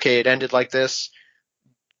 Okay, it ended like this.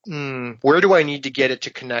 Where do I need to get it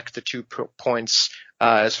to connect the 2 points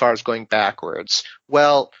as far as going backwards?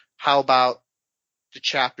 Well, how about the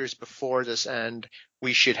chapters before this end?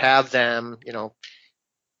 We should have them,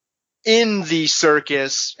 in the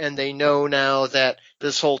circus, and they know now that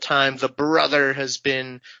this whole time the brother has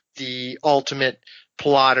been the ultimate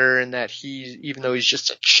plotter, and that even though he's just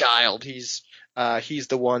a child, he's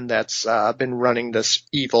the one that's been running this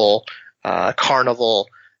evil carnival.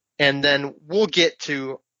 And then we'll get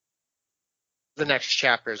to the next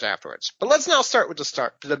chapters afterwards. But let's now start with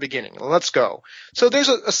the beginning. Let's go. So there's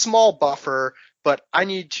a small buffer but I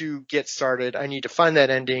need to get started. I need to find that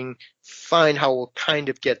ending, find how we'll kind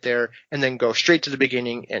of get there, and then go straight to the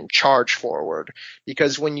beginning and charge forward.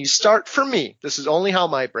 Because when you start, for me, this is only how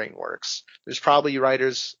my brain works. There's probably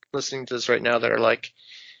writers listening to this right now that are like,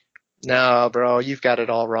 no, bro, you've got it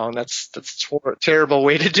all wrong. That's a terrible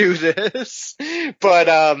way to do this.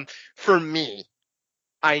 But for me,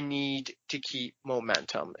 I need to keep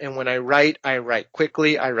momentum. And when I write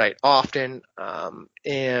quickly, I write often,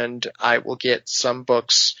 and I will get some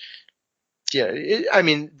books. Yeah,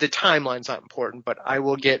 the timeline's not important, but I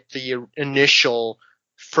will get the initial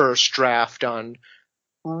first draft done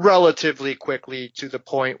relatively quickly, to the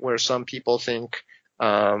point where some people think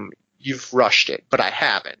you've rushed it, but I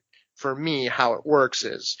haven't. For me, how it works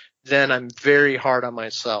is then I'm very hard on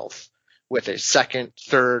myself with a second,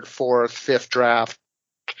 third, fourth, fifth draft.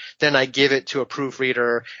 Then I give it to a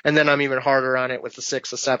proofreader, and then I'm even harder on it with the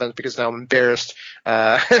sixth or seventh, because now I'm embarrassed,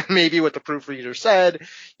 maybe what the proofreader said,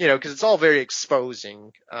 because it's all very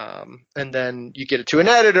exposing. And then you get it to an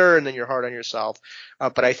editor, and then you're hard on yourself.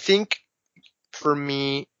 But I think for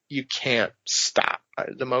me, you can't stop.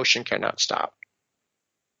 The motion cannot stop.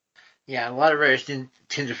 Yeah, a lot of writers tend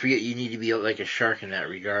to forget you need to be like a shark in that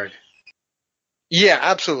regard. Yeah,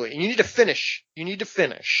 absolutely. You need to finish.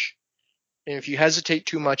 And if you hesitate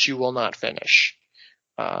too much, you will not finish.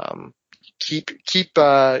 Keep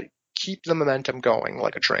the momentum going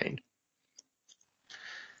like a train.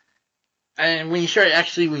 And when you start,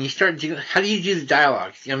 how do you do the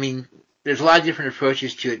dialogue? I mean, there's a lot of different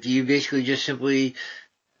approaches to it. Do you basically just simply,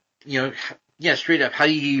 straight up, how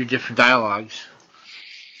do you do your different dialogues?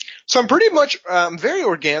 So I'm pretty much very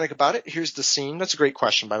organic about it. Here's the scene. That's a great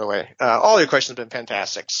question, by the way. All your questions have been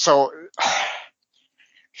fantastic. So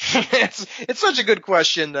it's such a good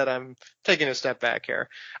question that I'm taking a step back here.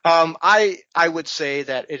 I would say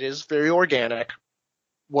that it is very organic.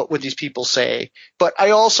 What would these people say? But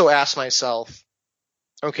I also ask myself,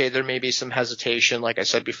 okay, there may be some hesitation, like I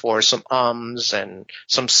said before, some ums and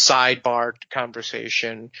some sidebar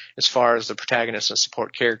conversation as far as the protagonist and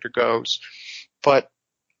support character goes. But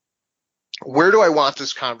where do I want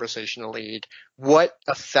this conversation to lead? What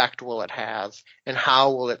effect will it have? And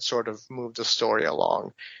how will it sort of move the story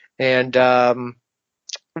along? And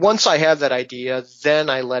once I have that idea, then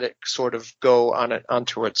I let it sort of go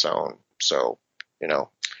onto its own. So,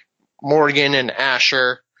 Morgan and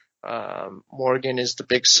Asher. Morgan is the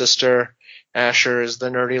big sister. Asher is the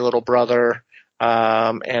nerdy little brother.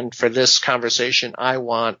 And for this conversation, I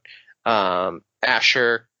want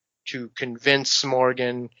Asher to convince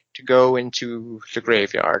Morgan to go into the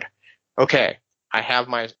graveyard. Okay, I have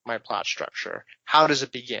my plot structure. How does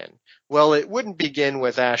it begin? Well, it wouldn't begin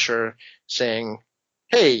with Asher saying,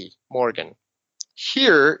 hey, Morgan,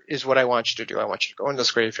 here is what I want you to do. I want you to go into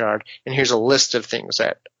this graveyard, and here's a list of things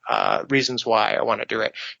that reasons why I want to do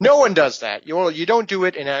it. No one does that. You don't do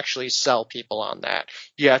it and actually sell people on that.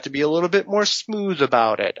 You have to be a little bit more smooth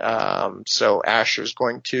about it. So Asher's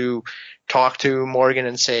going to talk to Morgan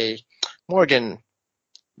and say, Morgan,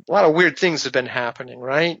 a lot of weird things have been happening,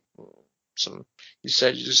 right? You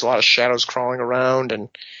said there's a lot of shadows crawling around, and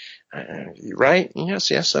right?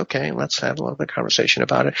 Yes. Okay, let's have a little bit of conversation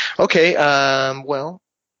about it. Okay, well,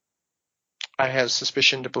 I have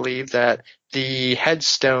suspicion to believe that the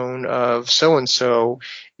headstone of so-and-so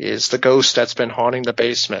is the ghost that's been haunting the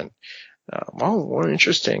basement. Well,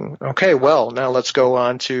 interesting. Okay, well, now let's go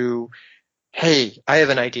on to, hey, I have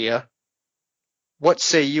an idea. What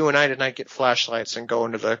say you and I tonight get flashlights and go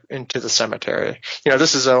into the cemetery?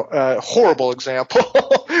 This is a horrible example,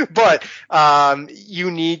 but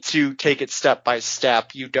you need to take it step by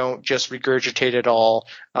step. You don't just regurgitate it all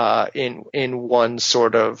in one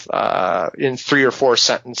sort of in 3 or 4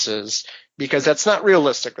 sentences, because that's not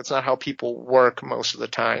realistic. That's not how people work most of the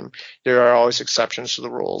time. There are always exceptions to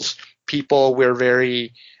the rules.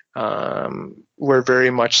 We're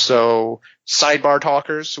very much so sidebar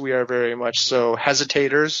talkers. We are very much so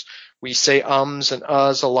hesitators. We say ums and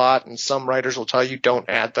uhs a lot, and some writers will tell you don't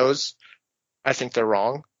add those. I think they're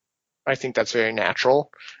wrong. I think that's very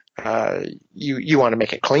natural. You want to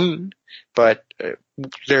make it clean, but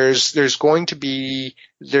there's going to be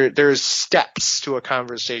there's steps to a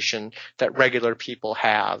conversation that regular people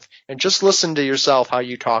have, and just listen to yourself how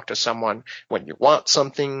you talk to someone when you want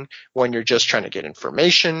something, when you're just trying to get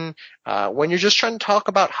information, when you're just trying to talk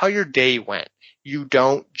about how your day went. You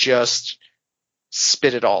don't just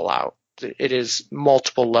spit it all out. It is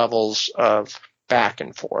multiple levels of back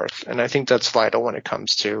and forth, and I think that's vital when it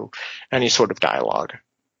comes to any sort of dialogue.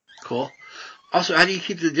 Cool. Also, how do you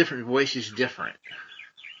keep the different voices different?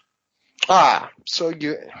 So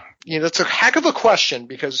that's a heck of a question,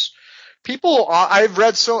 because I've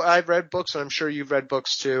read books, and I'm sure you've read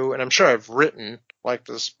books too, and I'm sure I've written like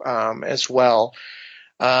this as well,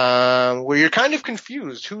 where you're kind of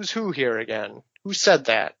confused. Who's who here again? Who said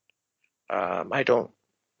that? I don't.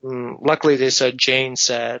 Luckily, they said Jane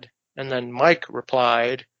said, and then Mike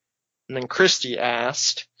replied, and then Christy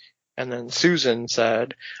asked, and then Susan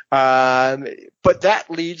said. But that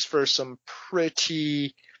leads for some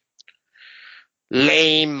pretty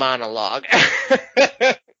lame monologue.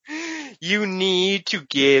 You need to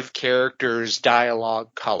give characters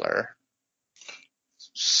dialogue color.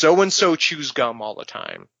 So-and-so chews gum all the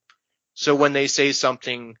time. So when they say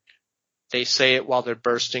something, they say it while they're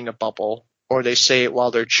bursting a bubble, or they say it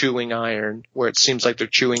while they're chewing iron, where it seems like they're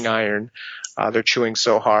chewing iron. They're chewing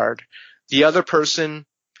so hard. The other person,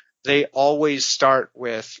 they always start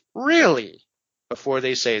with really before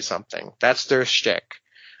they say something. That's their shtick.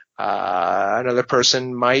 Another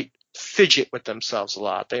person might fidget with themselves a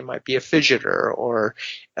lot. They might be a fidgeter or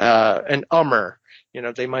an ummer.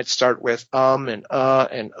 They might start with and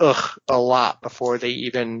ugh a lot before they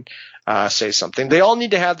even say something. They all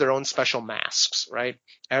need to have their own special masks, right?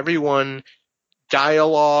 Everyone,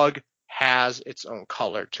 dialogue has its own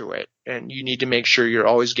color to it, and you need to make sure you're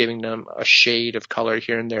always giving them a shade of color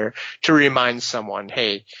here and there to remind someone,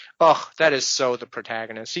 hey, that is so the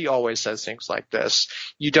protagonist. He always says things like this.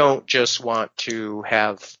 You don't just want to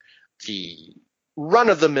have the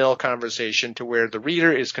run-of-the-mill conversation to where the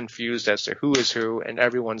reader is confused as to who is who and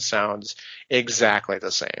everyone sounds exactly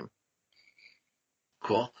the same.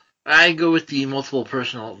 Cool. I go with the multiple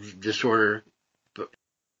personal disorder.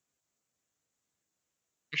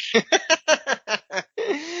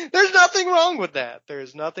 There's nothing wrong with that.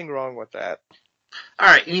 There's nothing wrong with that. All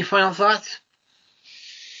right. Any final thoughts?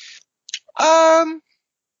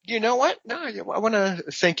 You know what? No, I want to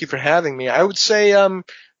thank you for having me. I would say,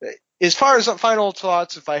 as far as final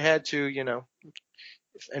thoughts, if I had to,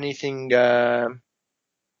 if anything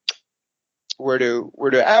were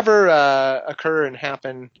to ever occur and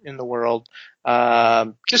happen in the world,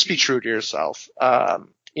 just be true to yourself.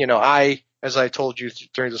 As I told you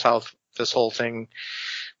during this whole thing,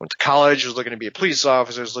 went to college, was looking to be a police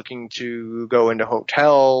officer, was looking to go into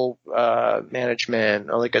hotel management,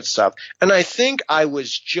 all that good stuff. And I think I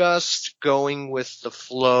was just going with the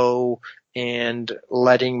flow and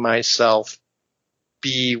letting myself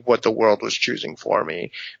be what the world was choosing for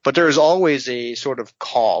me. But there is always a sort of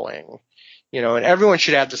calling, and everyone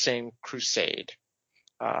should have the same crusade.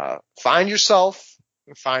 Find yourself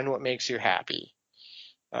and find what makes you happy.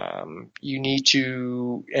 You need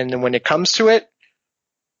to, and then when it comes to it,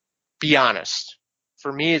 be honest. For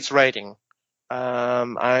me, it's writing.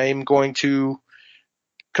 I'm going to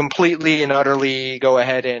completely and utterly go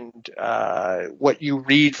ahead and what you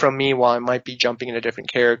read from me, while I might be jumping into different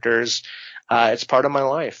characters, it's part of my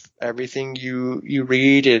life. Everything you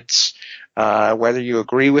read, it's whether you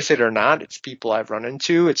agree with it or not, it's people I've run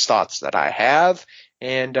into, it's thoughts that I have,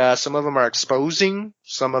 and some of them are exposing,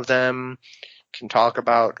 some of them can talk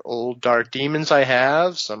about old dark demons I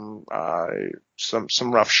have, some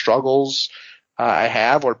rough struggles I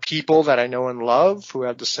have, or people that I know and love who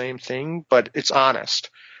have the same thing, but it's honest.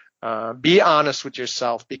 Be honest with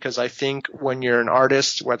yourself, because I think when you're an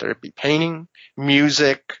artist, whether it be painting,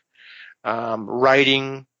 music,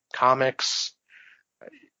 writing, comics,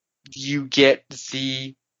 you get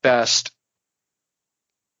the best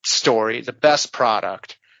story, the best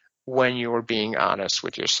product when you're being honest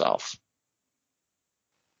with yourself.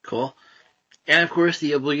 Cool. And, of course,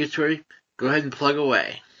 the obligatory, go ahead and plug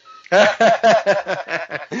away.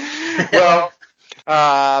 Well,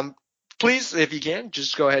 please, if you can,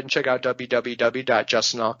 just go ahead and check out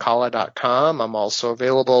www.justinalcala.com. I'm also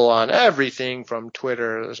available on everything from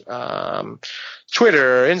Twitter, Instagram,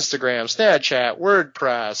 Snapchat,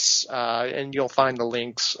 WordPress, and you'll find the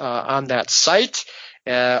links on that site.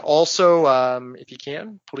 Also, if you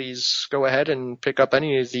can, please go ahead and pick up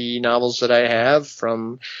any of the novels that I have,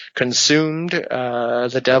 from Consumed,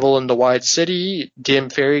 The Devil in the Wide City, Dim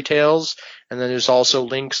Fairy Tales, and then there's also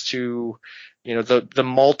links to,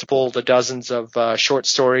 the dozens of short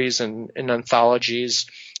stories and anthologies.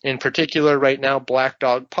 In particular, right now, Black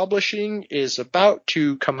Dog Publishing is about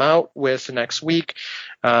to come out with next week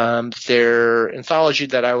their anthology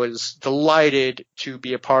that I was delighted to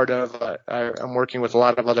be a part of. I'm working with a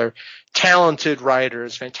lot of other talented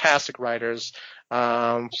writers, fantastic writers,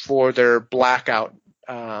 for their Blackout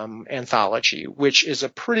anthology, which is a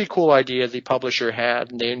pretty cool idea the publisher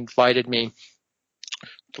had, and they invited me.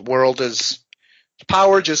 The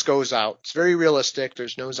power just goes out. It's very realistic.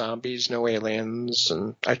 There's no zombies, no aliens,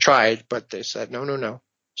 and I tried, but they said, no,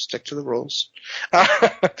 stick to the rules.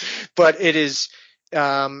 But it is,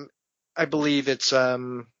 I believe it's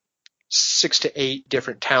 6 to 8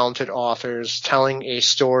 different talented authors telling a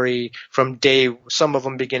story from some of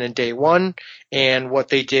them begin in day 1, and what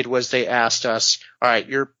they did was they asked us, all right,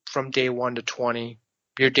 you're from day 1 to 20,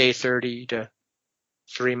 you're day 30 to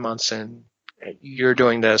 3 months in, you're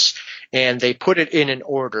doing this, and they put it in an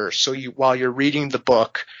order. So while you're reading the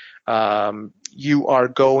book, you are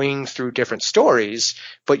going through different stories,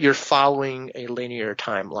 but you're following a linear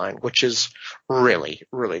timeline, which is really,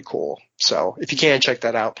 really cool. So if you can check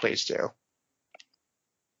that out, please do.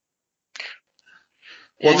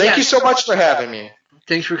 Well, thank you so much for having me.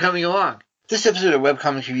 Thanks for coming along. This episode of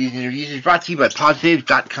Webcomics Reviews and Interviews is brought to you by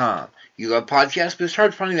podfaves.com. You love podcasts, but it's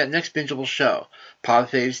hard finding that next bingeable show.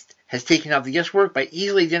 Podfaves has taken out the guesswork by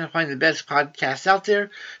easily identifying the best podcasts out there,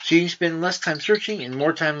 so you can spend less time searching and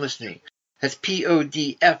more time listening. That's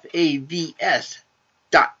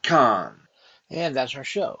podfavs.com. And that's our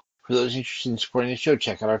show. For those interested in supporting the show,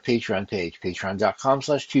 check out our Patreon page,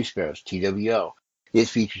 patreon.com/twosparrows, TWO. It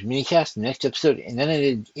features minicasts, the next episode, and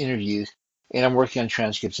unedited interviews, and I'm working on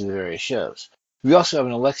transcripts of the various shows. We also have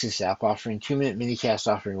an Alexis app offering 2-minute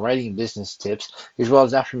minicasts offering writing and business tips, as well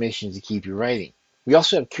as affirmations to keep you writing. We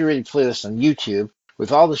also have curated playlists on YouTube,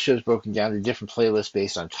 with all the shows broken down to different playlists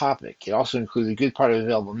based on topic. It also includes a good part of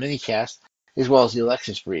available minicasts, as well as the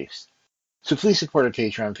Alexis briefs. So please support our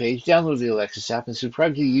Patreon page, download the Alexis app, and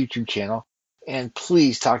subscribe to the YouTube channel, and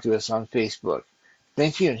please talk to us on Facebook.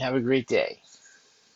 Thank you, and have a great day.